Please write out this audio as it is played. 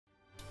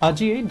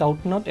আজি এই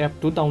Doubtnut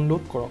এপটো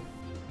ডাউনলোড কৰক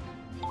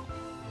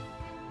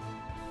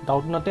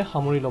Doubtnutে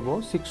সামৰি ল'ব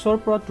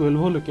 6 পৰা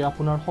 12 লৈকে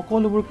আপোনাৰ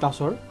সকলোবোৰ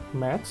ক্লাছৰ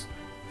ম্যাথছ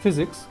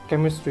ফিজিক্স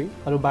কেমিষ্ট্ৰি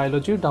আৰু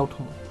বায়োলজিৰ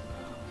ডাউটসমূহ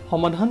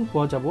সমাধান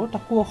পোৱা যাব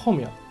তাকো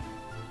অসমীয়া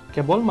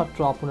কেৱল মাত্ৰ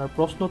আপোনাৰ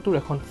প্ৰশ্নটোৰ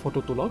এখন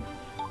ফটো তুলক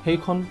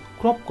সেইখন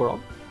ক্ৰপ কৰক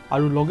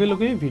আৰু লগে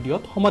লগে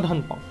ভিডিঅ'ত সমাধান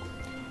পাওক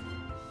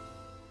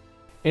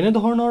এনে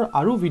ধৰণৰ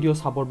আৰু ভিডিঅ'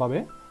 চাবৰ বাবে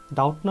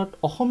Doubtnut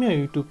অসমীয়া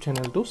ইউটিউব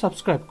চেনেলটো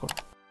সাবস্ক্ৰাইব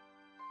কৰক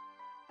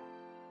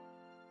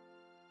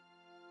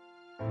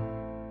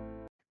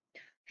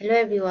Hello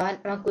everyone,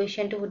 our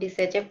question to this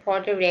is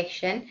for the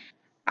reaction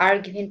are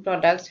given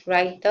products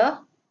write the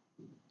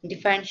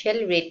differential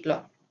rate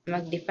law.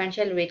 আমাক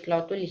differential rate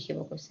law to লিখিব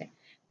কৈছে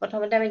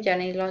প্ৰথমতে আমি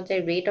জানি লওঁ যে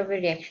rate of a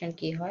reaction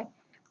কি হয়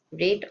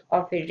rate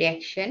of a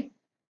reaction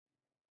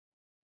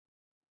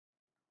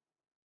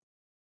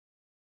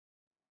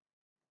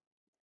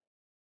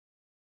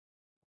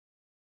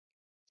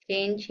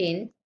change in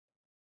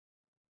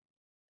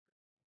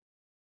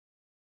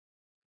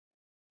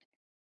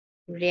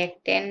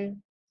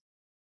reactant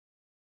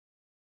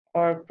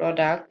or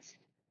products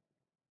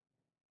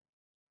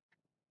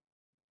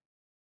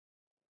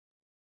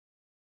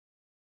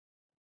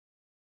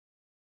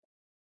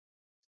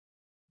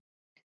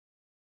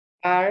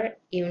per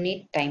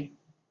unit time.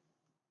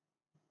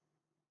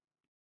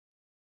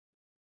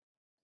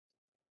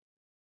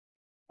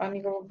 আমি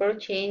ক'ব পাৰো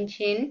change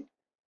in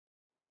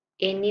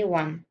any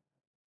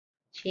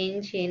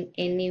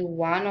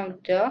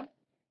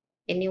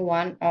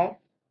one of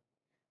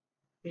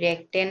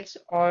reactants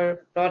or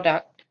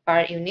product per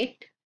unit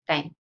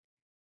time.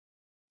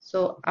 So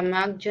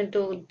আমাক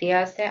যোনটো দিয়া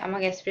আছে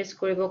আমাক এক্সপ্ৰেছ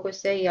কৰিব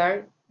কৈছে ইয়াৰ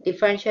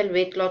differential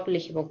rate law টো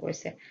লিখিব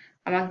কৈছে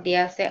আমাক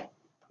দিয়া আছে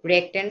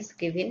reactants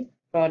given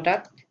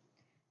product.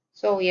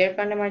 So ইয়াৰ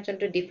কাৰণে আমাৰ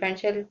যোনটো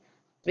differential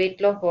rate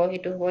law হয়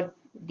সেইটো হ'ব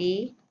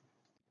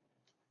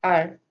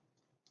dr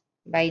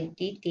by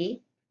dt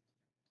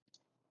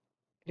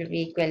will be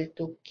equal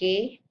to k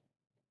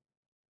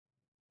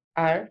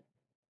r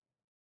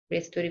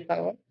raised to the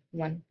power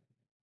 1.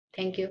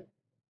 Thank you.